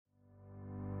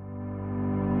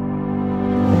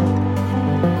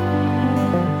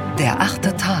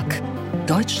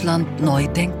Deutschland neu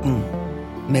denken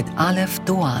mit Aleph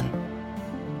Doan.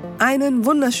 Einen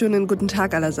wunderschönen guten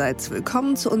Tag allerseits.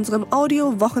 Willkommen zu unserem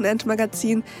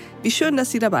Audio-Wochenendmagazin. Wie schön, dass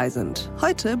Sie dabei sind.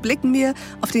 Heute blicken wir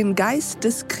auf den Geist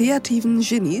des kreativen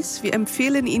Genies. Wir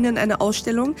empfehlen Ihnen eine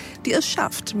Ausstellung, die es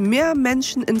schafft, mehr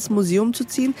Menschen ins Museum zu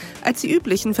ziehen als die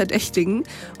üblichen Verdächtigen.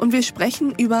 Und wir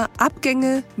sprechen über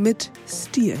Abgänge mit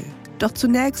Stil. Doch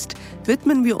zunächst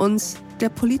widmen wir uns der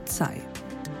Polizei.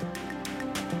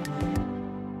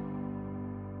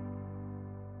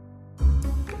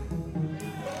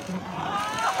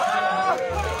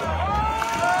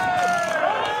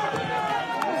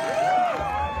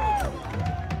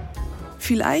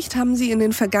 Vielleicht haben Sie in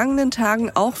den vergangenen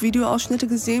Tagen auch Videoausschnitte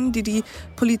gesehen, die die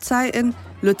Polizei in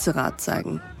Lützerath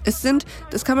zeigen. Es sind,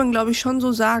 das kann man glaube ich schon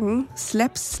so sagen,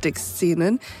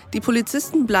 Slapstick-Szenen. Die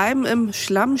Polizisten bleiben im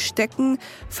Schlamm stecken,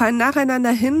 fallen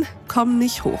nacheinander hin, kommen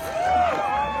nicht hoch.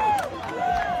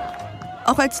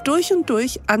 Auch als durch und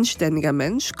durch anständiger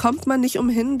Mensch kommt man nicht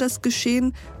umhin, das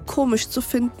Geschehen komisch zu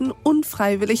finden,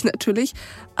 unfreiwillig natürlich,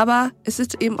 aber es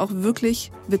ist eben auch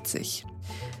wirklich witzig.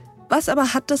 Was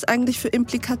aber hat das eigentlich für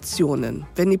Implikationen,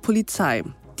 wenn die Polizei,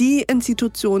 die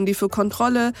Institution, die für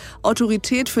Kontrolle,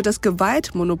 Autorität, für das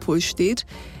Gewaltmonopol steht,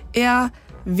 eher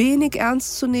wenig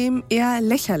ernst zu nehmen, eher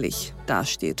lächerlich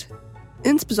dasteht?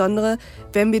 Insbesondere,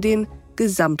 wenn wir den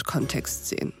Gesamtkontext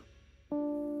sehen.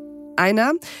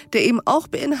 Einer, der eben auch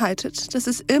beinhaltet, dass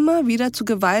es immer wieder zu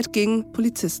Gewalt gegen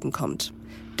Polizisten kommt.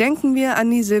 Denken wir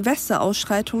an die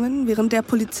Silvesterausschreitungen, während der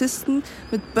Polizisten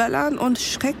mit Böllern und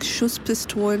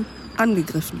Schreckschusspistolen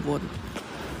angegriffen wurden.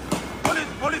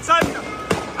 Polizei!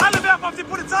 Alle werfen auf die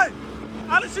Polizei!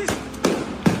 Alle schießen!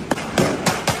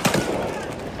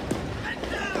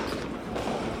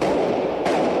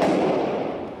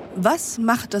 Was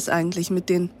macht das eigentlich mit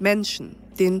den Menschen,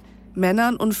 den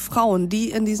Männern und Frauen, die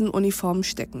in diesen Uniformen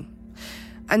stecken?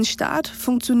 Ein Staat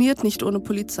funktioniert nicht ohne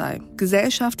Polizei.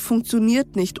 Gesellschaft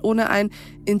funktioniert nicht ohne ein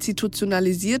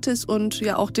institutionalisiertes und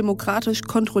ja auch demokratisch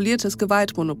kontrolliertes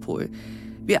Gewaltmonopol.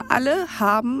 Wir alle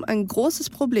haben ein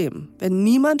großes Problem, wenn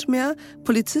niemand mehr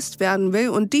Polizist werden will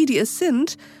und die es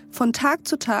sind, von Tag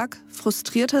zu Tag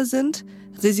frustrierter sind,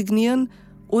 resignieren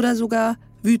oder sogar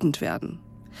wütend werden.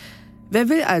 Wer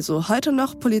will also heute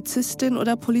noch Polizistin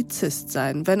oder Polizist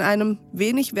sein, wenn einem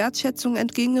wenig Wertschätzung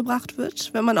entgegengebracht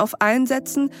wird, wenn man auf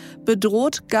Einsätzen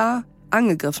bedroht, gar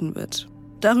angegriffen wird?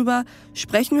 Darüber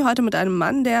sprechen wir heute mit einem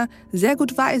Mann, der sehr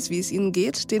gut weiß, wie es ihnen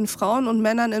geht, den Frauen und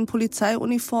Männern in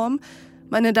Polizeiuniform.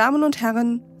 Meine Damen und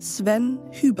Herren, Sven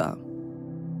Hüber.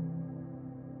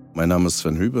 Mein Name ist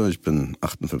Sven Hüber, ich bin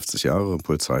 58 Jahre,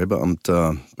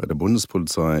 Polizeibeamter bei der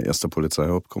Bundespolizei, erster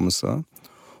Polizeihauptkommissar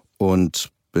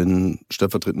und bin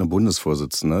stellvertretender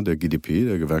Bundesvorsitzender der GdP,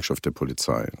 der Gewerkschaft der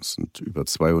Polizei. Es sind über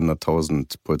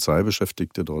 200.000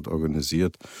 Polizeibeschäftigte dort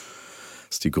organisiert.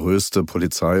 Das ist die größte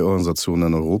Polizeiorganisation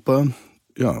in Europa.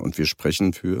 Ja, und wir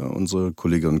sprechen für unsere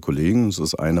Kolleginnen und Kollegen. Das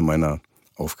ist eine meiner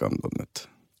Aufgaben damit.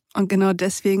 Und genau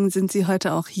deswegen sind Sie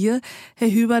heute auch hier. Herr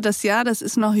Hüber, das Jahr, das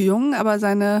ist noch jung, aber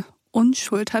seine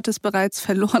Unschuld hat es bereits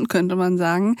verloren, könnte man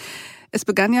sagen. Es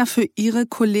begann ja für Ihre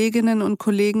Kolleginnen und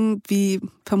Kollegen wie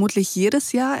vermutlich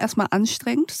jedes Jahr erstmal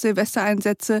anstrengend.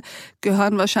 Silvestereinsätze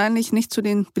gehören wahrscheinlich nicht zu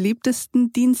den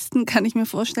beliebtesten Diensten, kann ich mir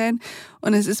vorstellen.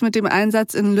 Und es ist mit dem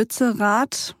Einsatz in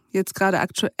Lützerath, jetzt gerade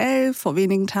aktuell, vor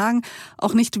wenigen Tagen,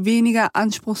 auch nicht weniger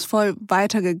anspruchsvoll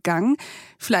weitergegangen.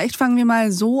 Vielleicht fangen wir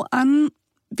mal so an.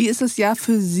 Wie ist das Jahr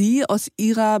für Sie aus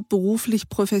Ihrer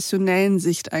beruflich-professionellen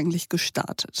Sicht eigentlich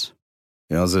gestartet?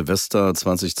 Ja, Silvester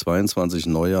 2022,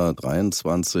 Neujahr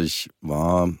 23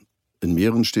 war in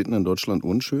mehreren Städten in Deutschland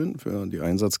unschön für die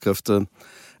Einsatzkräfte.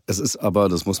 Es ist aber,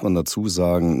 das muss man dazu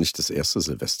sagen, nicht das erste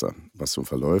Silvester, was so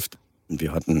verläuft.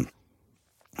 Wir hatten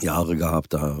Jahre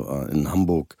gehabt, da war in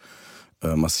Hamburg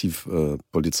massiv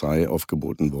Polizei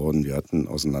aufgeboten worden. Wir hatten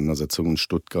Auseinandersetzungen in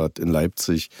Stuttgart, in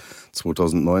Leipzig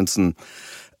 2019.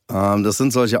 Das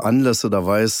sind solche Anlässe, da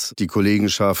weiß die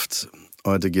Kollegenschaft,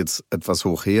 heute geht's etwas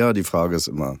hoch her. Die Frage ist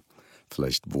immer,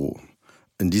 vielleicht wo.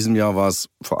 In diesem Jahr war es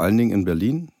vor allen Dingen in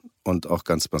Berlin und auch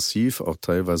ganz massiv, auch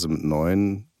teilweise mit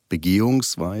neuen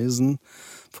Begehungsweisen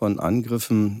von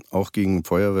Angriffen, auch gegen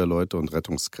Feuerwehrleute und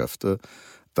Rettungskräfte.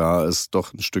 Da ist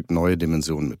doch ein Stück neue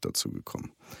Dimension mit dazu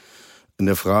gekommen. In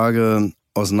der Frage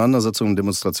Auseinandersetzungen,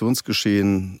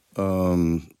 Demonstrationsgeschehen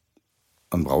an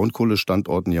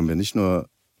Braunkohlestandorten, die haben wir nicht nur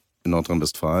in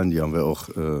Nordrhein-Westfalen, die haben wir auch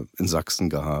in Sachsen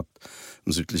gehabt,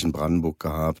 im südlichen Brandenburg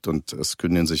gehabt und es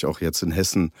kündigen sich auch jetzt in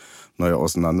Hessen neue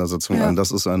Auseinandersetzungen an.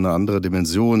 Das ist eine andere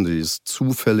Dimension, die ist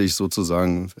zufällig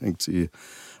sozusagen, hängt sie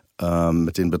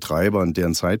mit den Betreibern,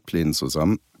 deren Zeitplänen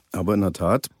zusammen. Aber in der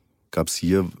Tat gab es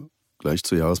hier gleich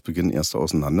zu Jahresbeginn erste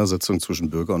Auseinandersetzung zwischen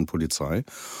Bürger und Polizei.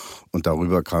 Und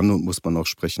darüber kann und muss man auch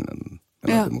sprechen in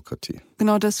einer Demokratie.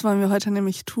 Genau, das wollen wir heute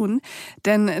nämlich tun.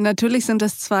 Denn natürlich sind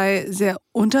das zwei sehr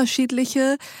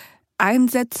unterschiedliche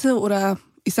Einsätze oder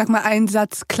ich sag mal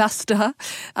Einsatzcluster.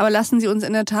 Aber lassen Sie uns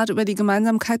in der Tat über die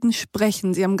Gemeinsamkeiten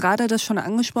sprechen. Sie haben gerade das schon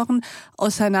angesprochen,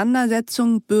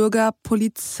 Auseinandersetzung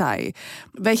Bürger-Polizei.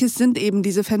 Welches sind eben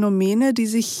diese Phänomene, die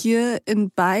sich hier in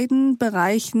beiden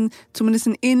Bereichen zumindest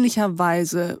in ähnlicher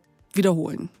Weise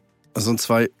wiederholen? Das sind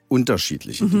zwei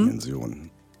unterschiedliche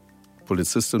Dimensionen.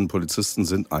 Polizistinnen und Polizisten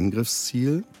sind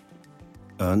Angriffsziel.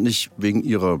 Nicht wegen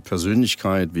ihrer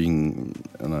Persönlichkeit, wegen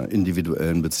einer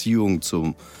individuellen Beziehung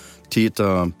zum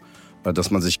Täter,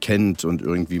 dass man sich kennt und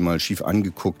irgendwie mal schief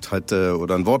angeguckt hatte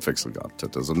oder einen Wortwechsel gehabt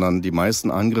hätte, sondern die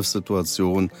meisten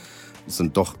Angriffssituationen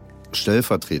sind doch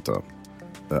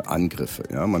Stellvertreterangriffe.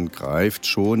 Ja, man greift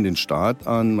schon den Staat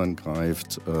an, man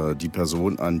greift die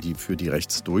Person an, die für die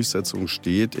Rechtsdurchsetzung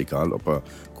steht, egal ob er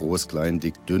groß, klein,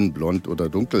 dick, dünn, blond oder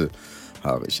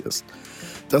dunkelhaarig ist.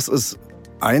 Das ist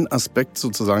ein Aspekt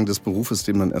sozusagen des Berufes,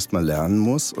 den man erstmal lernen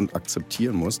muss und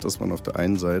akzeptieren muss, dass man auf der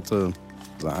einen Seite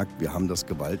sagt, wir haben das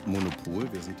Gewaltmonopol,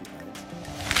 wir sind die Einzigen.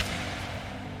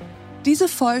 Diese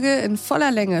Folge in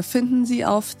voller Länge finden Sie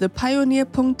auf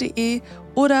thepioneer.de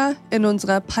oder in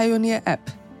unserer Pioneer-App.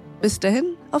 Bis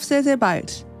dahin, auf sehr, sehr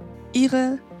bald.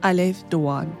 Ihre Alef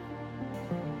Doğan.